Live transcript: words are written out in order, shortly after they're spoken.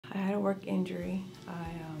work injury. I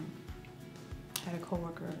had a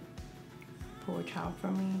coworker pull a child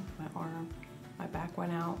from me, my arm, my back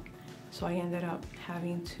went out. So I ended up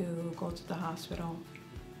having to go to the hospital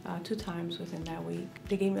 2 times within that week.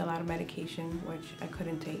 They gave me a lot of medication, which I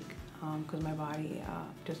couldn't take because my body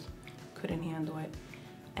just couldn't handle it.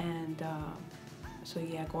 And so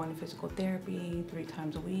yeah, going to physical therapy 3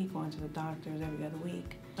 times a week, going to the doctors every other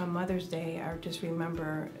week. On Mother's Day, I just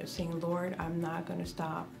remember saying, Lord, I'm not gonna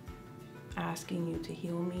stop asking you to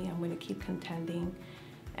heal me. I'm gonna keep contending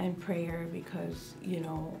and prayer because, you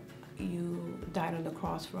know, you died on the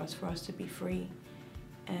cross for us to be free.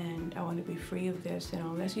 And I want to be free of this, and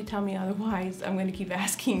unless you tell me otherwise, I'm going to keep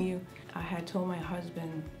asking you. I had told my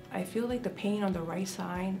husband, I feel like the pain on the right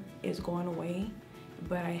side is going away,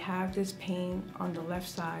 but I have this pain on the left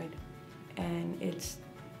side, and it's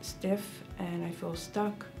stiff, and I feel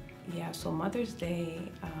stuck. Yeah, so Mother's Day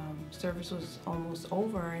service was almost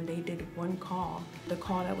over, and they did 1 call. The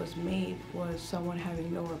call that was made was someone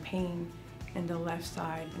having lower pain in the left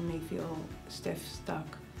side, and they feel stiff, stuck.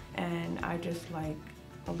 And I just like,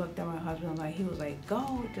 I looked at my husband, like, he was like,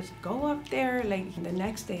 go, just go up there. Like, the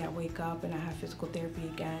next day I wake up and I have physical therapy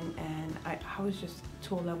again, and I was just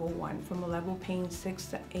to a level 1. From a level pain 6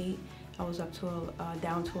 to 8, I was up to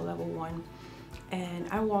down to a level 1. And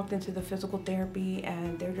I walked into the physical therapy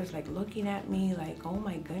and they're just like looking at me like, oh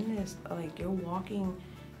my goodness, like you're walking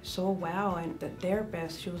so well. And the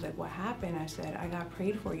therapist, she was like, what happened? I said, I got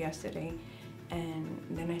prayed for yesterday. And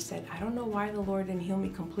then I said, I don't know why the Lord didn't heal me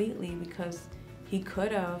completely, because he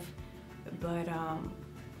could have, but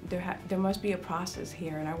there must be a process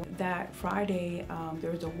here. And that Friday,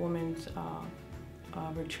 there was a woman's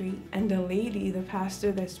retreat, and the lady, the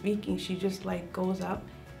pastor that's speaking, she just like goes up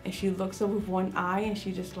and she looks up with one eye, and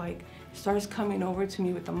she just like starts coming over to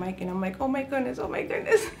me with the mic, and I'm like, oh my goodness, oh my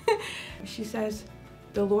goodness. She says,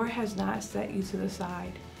 the Lord has not set you to the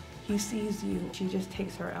side. He sees you. She just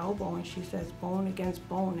takes her elbow and she says bone against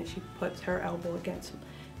bone, and she puts her elbow against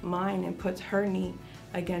mine and puts her knee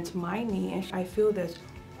against my knee, and I feel this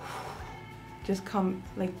just come,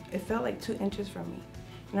 like it felt like 2 inches from me,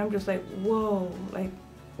 and I'm just like, whoa, like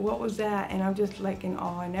what was that? And I'm just like in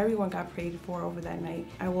awe, and everyone got prayed for over that night.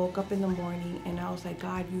 I woke up in the morning and I was like,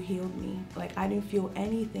 God, you healed me. Like I didn't feel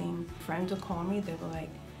anything. Friends would call me, they were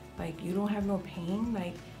like you don't have no pain?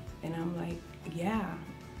 Like, and I'm like, yeah.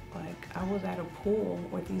 Like I was at a pool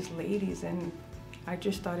with these ladies and I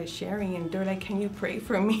just started sharing, and they're like, can you pray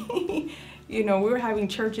for me? You know, we were having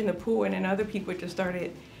church in the pool, and then other people just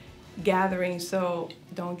started gathering. So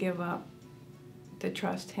don't give up, to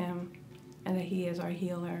trust him and that he is our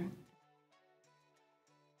healer.